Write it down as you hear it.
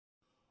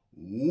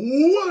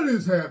What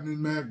is happening,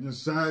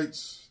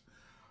 Magnusites?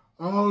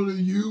 All of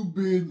you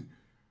been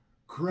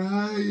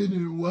crying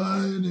and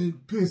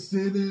whining,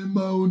 pissing and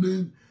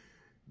moaning,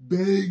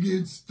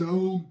 begging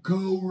Stone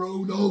Cold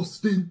Road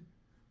Austin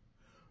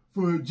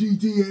for a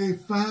GTA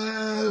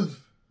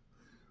 5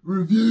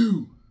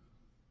 review.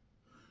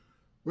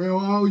 Well,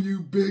 all you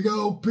big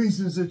old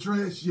pieces of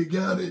trash, you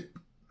got it.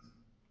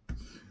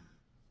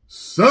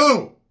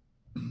 So,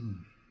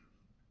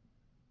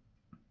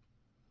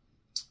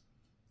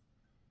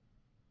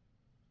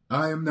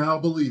 I am now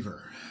a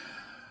believer.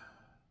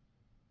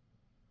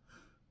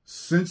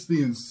 Since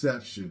the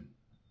inception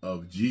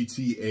of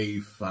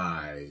GTA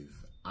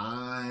 5,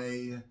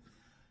 I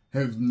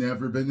have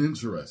never been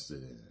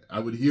interested in it. I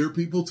would hear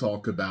people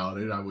talk about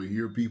it. I would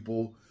hear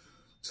people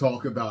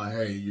talk about,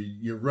 hey,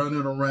 you're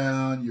running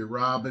around, you're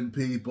robbing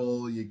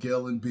people, you're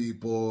killing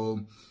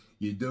people,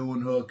 you're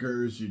doing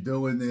hookers, you're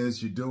doing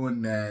this, you're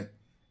doing that.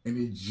 And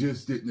it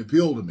just didn't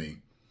appeal to me.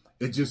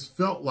 It just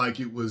felt like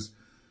it was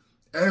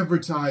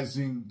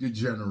advertising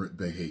degenerate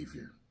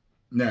behavior.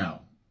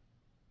 Now,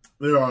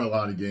 there are a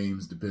lot of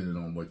games, depending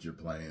on what you're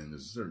playing.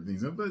 There's certain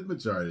things, but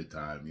majority of the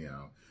time,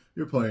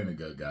 you're playing a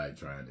good guy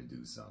trying to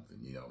do something,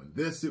 And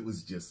this, it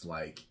was just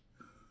like,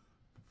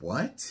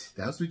 what?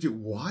 That's what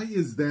why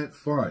is that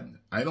fun?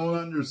 I don't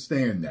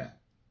understand that.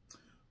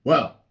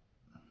 Well,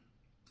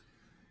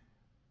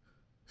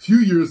 a few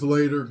years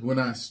later, when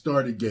I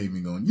started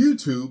gaming on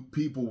YouTube,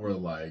 people were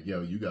like,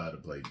 yo, you got to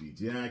play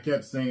GTA. I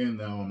kept saying,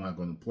 no, I'm not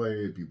going to play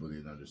it. People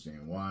didn't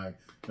understand why.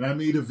 And I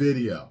made a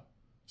video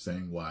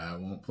saying why I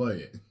won't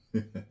play it.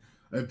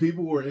 And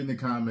people were in the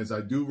comments.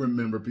 I do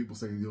remember people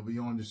saying, yo, but you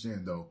don't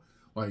understand, though.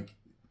 Like,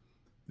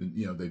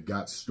 they've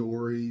got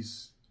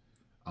stories.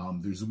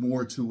 There's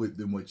more to it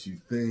than what you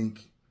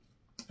think.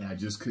 And I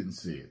just couldn't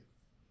see it.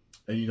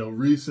 And,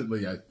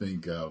 recently, I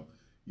think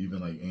even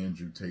like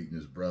Andrew Tate and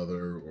his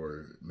brother,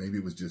 or maybe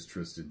it was just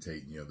Tristan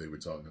Tate, they were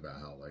talking about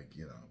how, like,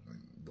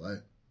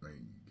 what? Like,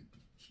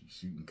 you're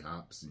shooting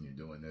cops and you're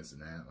doing this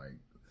and that. Like,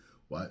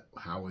 what?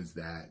 How is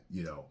that,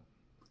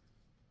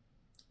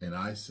 And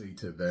I say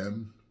to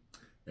them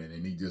and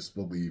any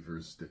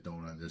disbelievers that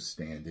don't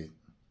understand it,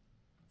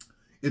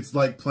 it's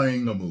like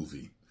playing a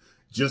movie.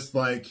 Just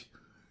like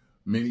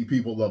many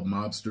people love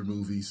mobster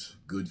movies,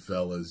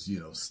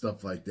 Goodfellas,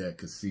 stuff like that,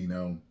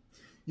 Casino.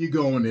 You're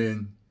going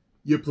in,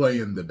 you're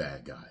playing the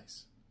bad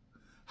guys.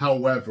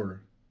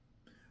 However,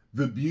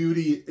 the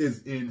beauty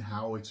is in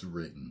how it's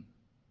written.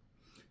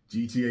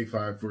 GTA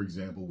 5, for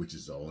example, which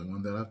is the only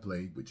one that I've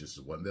played, which is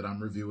the one that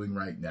I'm reviewing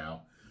right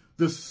now,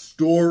 the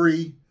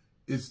story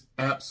is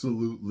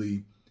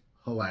absolutely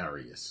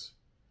hilarious.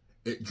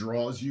 It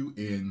draws you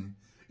in.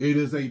 It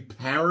is a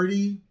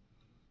parody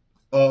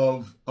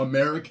of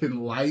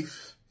American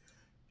life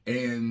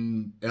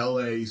and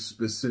LA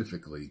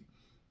specifically.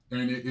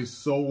 And it is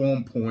so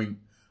on point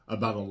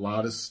about a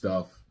lot of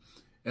stuff.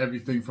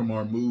 Everything from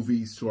our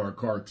movies to our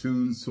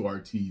cartoons to our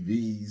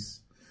TVs.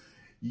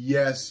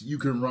 Yes, you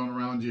can run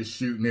around just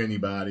shooting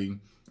anybody,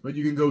 but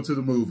you can go to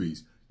the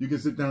movies. You can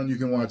sit down, you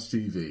can watch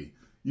TV.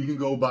 You can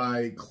go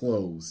buy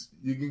clothes.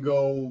 You can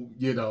go,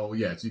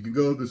 yes, you can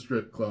go to the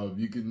strip club.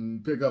 You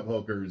can pick up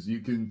hookers.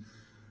 You can,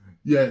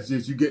 yes,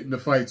 you get into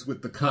fights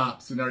with the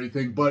cops and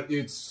everything. But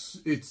it's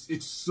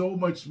so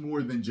much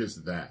more than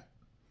just that.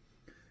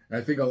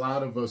 I think a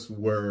lot of us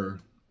were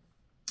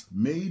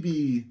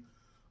maybe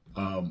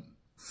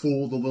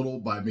fooled a little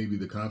by maybe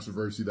the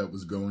controversy that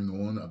was going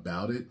on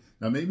about it.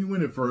 Now, maybe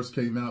when it first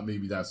came out,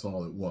 maybe that's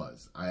all it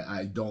was.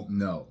 I don't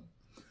know.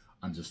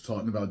 I'm just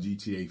talking about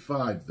GTA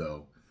 5,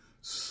 though.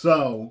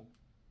 So,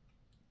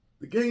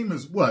 the game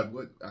is what?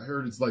 I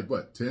heard it's like,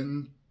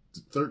 10 to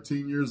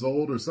 13 years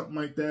old or something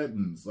like that.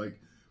 And it's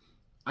like,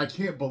 I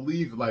can't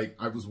believe, like,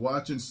 I was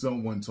watching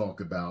someone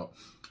talk about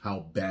how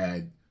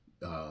bad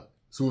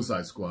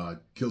Suicide Squad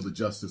Kill the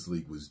Justice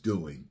League was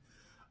doing.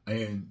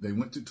 And they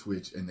went to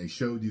Twitch and they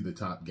showed you the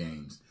top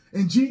games.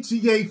 And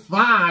GTA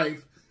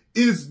 5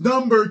 is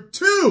number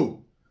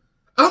 2.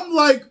 I'm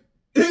like,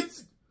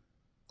 it's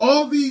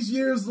all these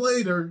years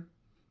later.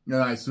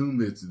 Now, I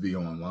assume it's the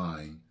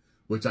online,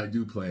 which I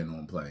do plan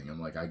on playing.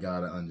 I'm like, I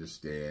got to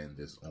understand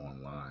this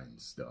online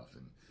stuff.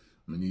 And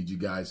I'm going to need you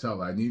guys' help.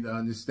 I need to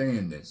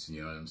understand this,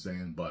 you know what I'm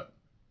saying? But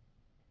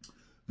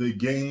the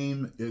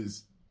game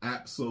is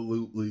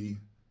absolutely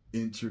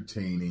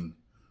entertaining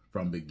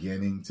from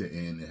beginning to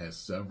end. It has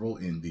several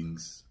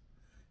endings.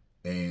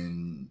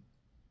 And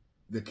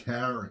the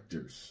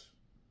characters,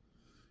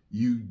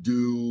 you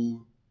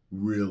do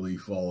really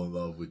fall in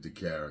love with the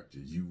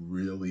characters.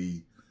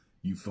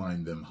 You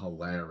find them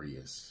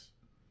hilarious.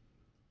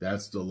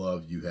 That's the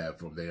love you have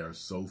for them. They are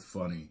so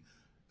funny.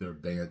 Their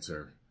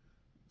banter,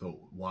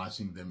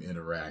 watching them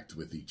interact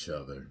with each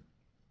other.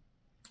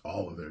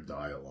 All of their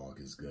dialogue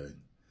is good.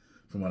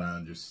 From what I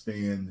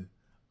understand,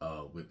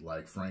 with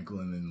like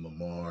Franklin and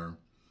Lamar,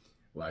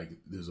 like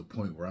there's a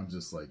point where I'm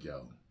just like,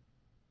 yo,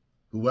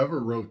 whoever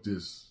wrote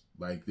this,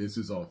 like this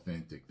is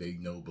authentic. They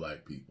know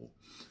black people.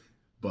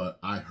 But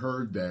I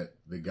heard that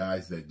the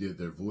guys that did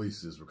their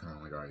voices were kind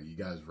of like, all right, you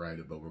guys write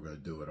it, but we're going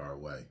to do it our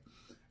way.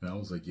 And I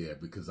was like, yeah,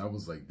 because I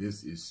was like,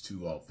 this is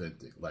too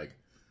authentic. Like,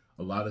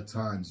 a lot of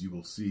times you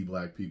will see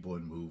black people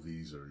in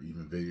movies or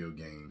even video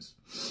games,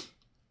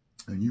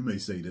 and you may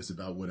say this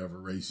about whatever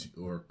race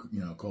or, you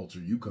know, culture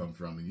you come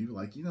from, and you're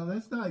like, you know,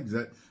 that's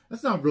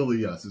not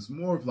really us. It's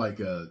more of like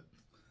a,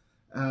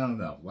 I don't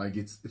know, like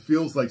it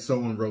feels like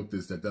someone wrote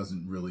this that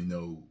doesn't really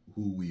know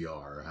who we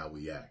are or how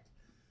we act.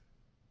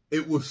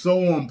 It was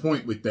so on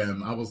point with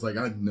them. I was like,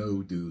 I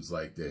know dudes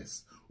like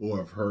this, or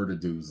have heard of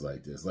dudes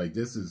like this. Like,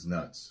 this is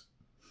nuts.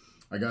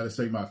 I gotta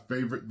say, my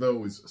favorite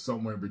though is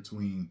somewhere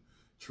between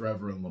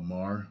Trevor and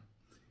Lamar.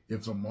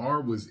 If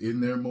Lamar was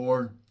in there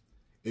more,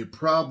 it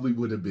probably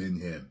would have been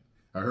him.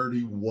 I heard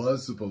he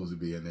was supposed to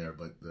be in there,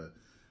 but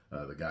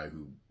the guy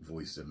who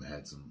voiced him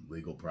had some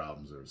legal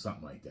problems or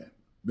something like that.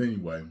 But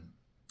anyway,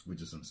 which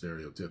is some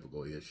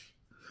stereotypical-ish.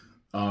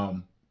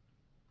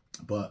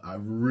 But I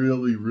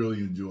really, really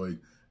enjoyed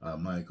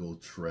Michael,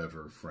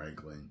 Trevor,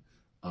 Franklin,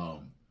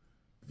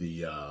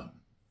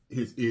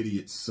 his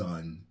idiot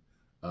son,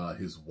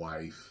 his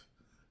wife,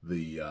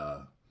 the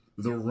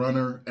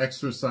runner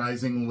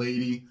exercising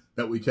lady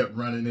that we kept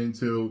running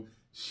into.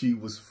 She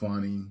was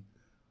funny.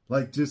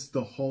 Like, just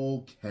the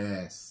whole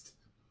cast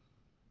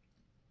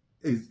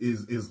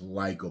is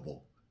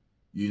likable.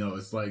 You know,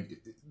 it's like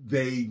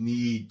they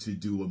need to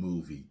do a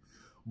movie.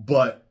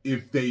 But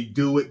if they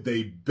do it,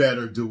 they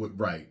better do it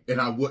right. And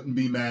I wouldn't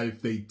be mad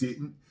if they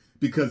didn't,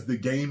 because the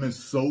game is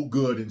so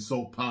good and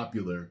so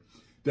popular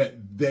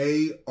that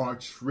they are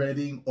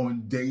treading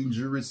on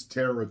dangerous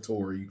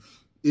territory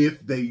if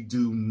they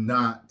do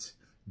not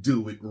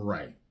do it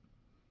right.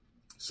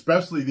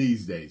 Especially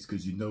these days,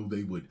 because you know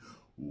they would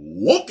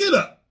woke it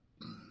up.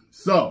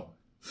 So,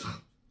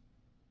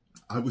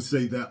 I would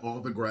say that all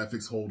the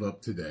graphics hold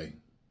up today.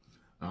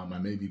 I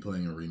may be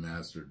playing a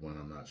remastered one.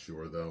 I'm not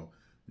sure, though.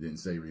 It didn't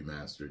say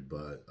remastered,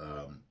 but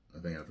I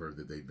think I've heard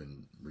that they've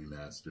been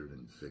remastered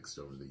and fixed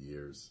over the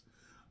years.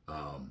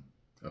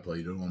 I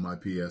played it on my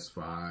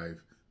PS5.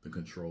 The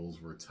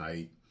controls were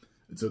tight.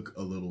 It took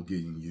a little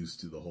getting used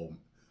to the whole,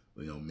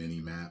 you know,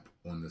 mini map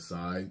on the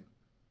side,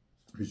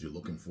 because you're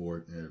looking for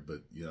it there.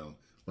 But, you know,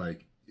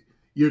 like,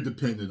 you're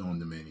dependent on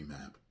the mini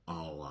map a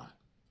lot.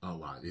 A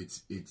lot.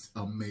 It's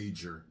a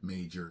major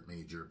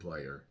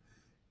player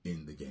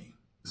in the game.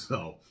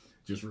 So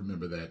just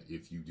remember that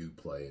if you do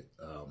play it.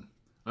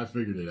 I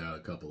figured it out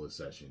a couple of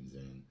sessions,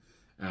 and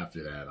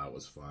after that I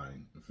was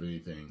fine. If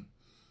anything,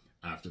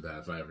 after that,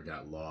 if I ever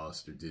got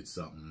lost or did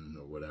something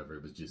or whatever,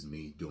 it was just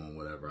me doing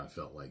whatever I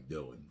felt like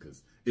doing,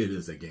 because it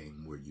is a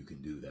game where you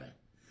can do that.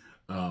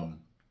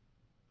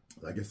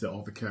 Like I said,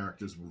 all the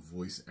characters were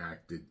voice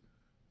acted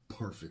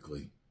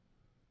perfectly.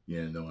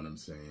 You know what I'm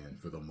saying?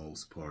 For the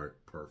most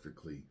part,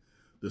 perfectly.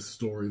 The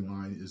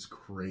storyline is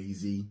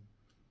crazy,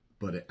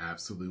 but it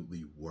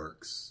absolutely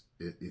works.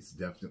 It's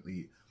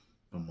definitely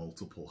a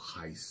multiple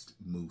heist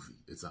movie.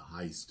 It's a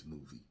heist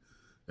movie.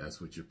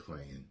 That's what you're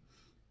playing.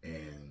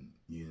 And,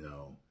 you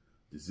know,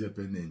 the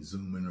zipping and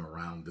zooming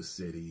around the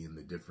city and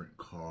the different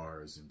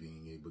cars and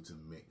being able to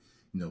make,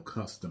 you know,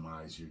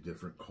 customize your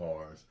different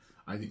cars.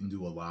 I didn't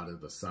do a lot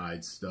of the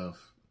side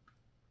stuff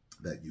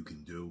that you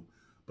can do,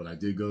 but I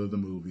did go to the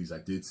movies. I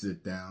did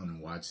sit down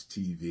and watch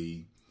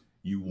TV.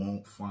 You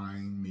won't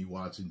find me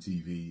watching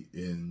TV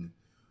in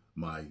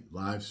my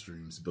live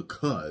streams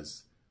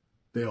because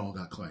they all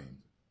got claimed.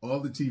 All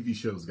the TV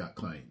shows got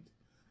claimed.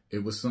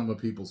 It was some of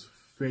people's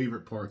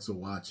favorite parts of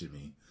watching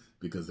me,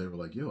 because they were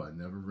like, yo, I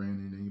never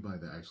ran into anybody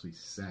that actually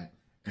sat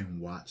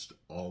and watched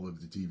all of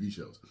the TV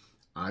shows.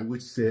 I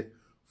would sit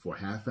for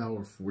half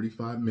hour,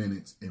 45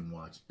 minutes, and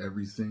watch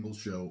every single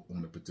show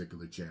on a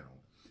particular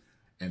channel.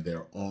 And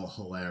they're all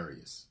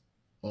hilarious.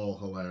 All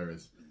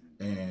hilarious.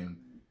 And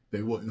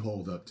they wouldn't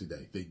hold up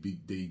today.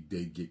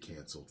 They'd get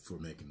canceled for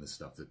making the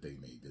stuff that they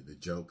made. The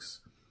jokes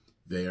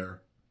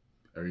there,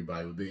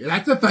 everybody would be,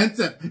 that's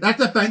offensive,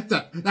 that's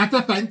offensive, that's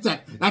offensive,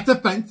 that's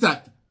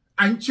offensive,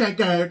 I'm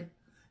triggered.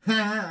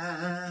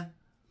 So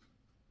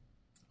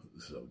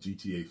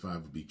GTA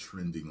 5 would be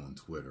trending on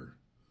Twitter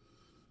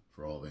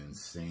for all the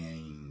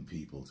insane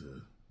people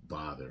to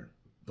bother.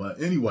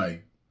 But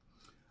anyway,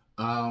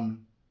 the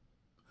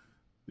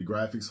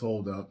graphics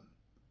hold up.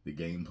 The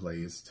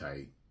gameplay is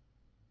tight.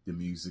 The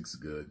music's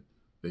good.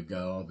 They've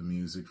got all the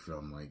music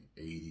from like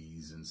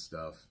 80s and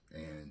stuff,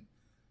 and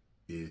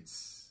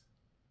it's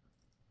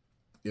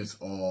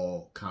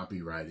all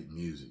copyrighted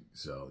music.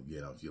 So,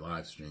 you know, if you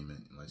live stream it,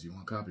 unless you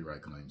want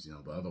copyright claims, you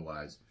know, but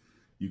otherwise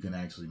you can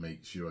actually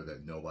make sure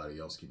that nobody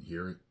else can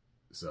hear it.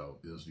 So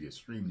it'll be a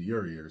stream to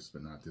your ears,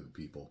 but not to the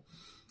people.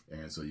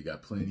 And so you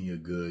got plenty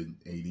of good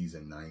 80s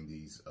and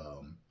 90s,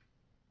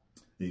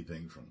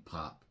 anything from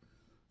pop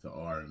to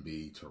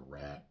R&B to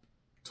rap,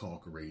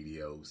 talk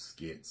radio,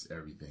 skits,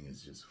 everything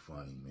is just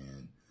funny,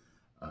 man.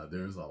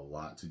 There's a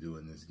lot to do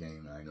in this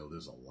game, and I know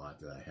there's a lot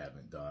that I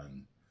haven't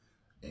done.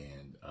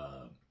 And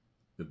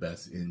the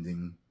best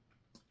ending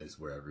is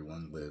where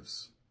everyone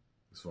lives.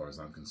 As far as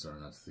I'm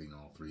concerned, I've seen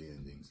all 3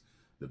 endings.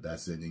 The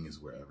best ending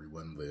is where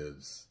everyone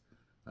lives.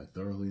 I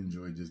thoroughly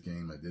enjoyed this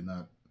game. I did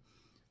not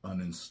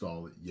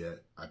uninstall it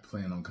yet. I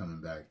plan on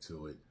coming back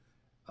to it.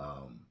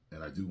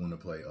 And I do want to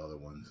play other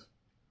ones.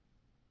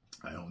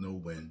 I don't know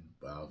when,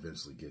 but I'll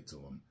eventually get to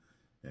them.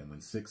 And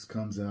when 6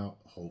 comes out,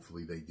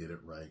 hopefully they get it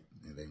right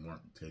and they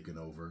weren't taken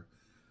over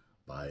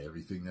by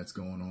everything that's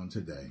going on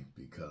today.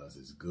 Because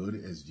as good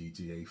as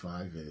GTA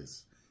 5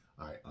 is,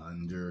 I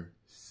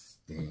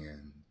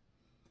understand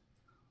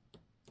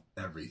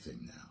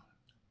everything now.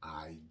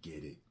 I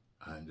get it.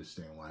 I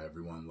understand why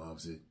everyone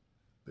loves it,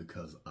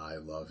 because I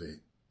love it.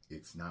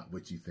 It's not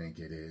what you think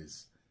it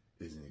is.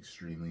 It's an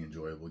extremely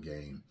enjoyable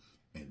game,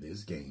 and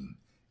this game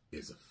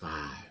is a 5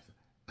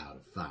 out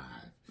of 5.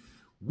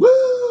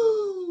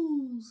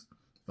 Woos!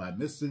 If I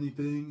missed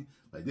anything,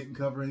 if I didn't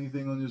cover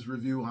anything on this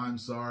review, I'm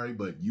sorry,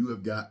 but you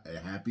have got a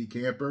happy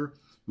camper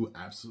who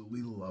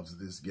absolutely loves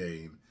this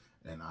game,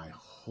 and I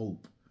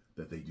hope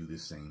that they do the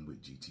same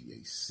with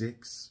GTA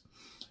 6.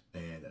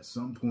 And at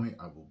some point,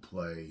 I will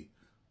play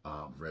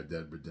Red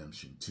Dead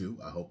Redemption 2.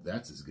 I hope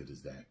that's as good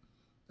as that.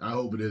 I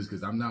hope it is,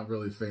 because I'm not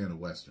really a fan of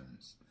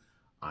Westerns.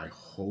 I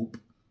hope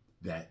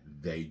that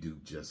they do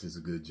just as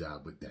a good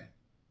job with that.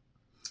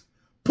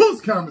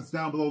 Post comments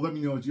down below. Let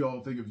me know what you all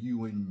think. If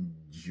you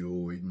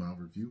enjoyed my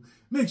review,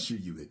 make sure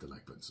you hit the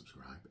like button,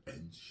 subscribe,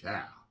 and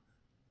share.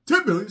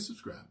 10 million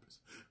subscribers.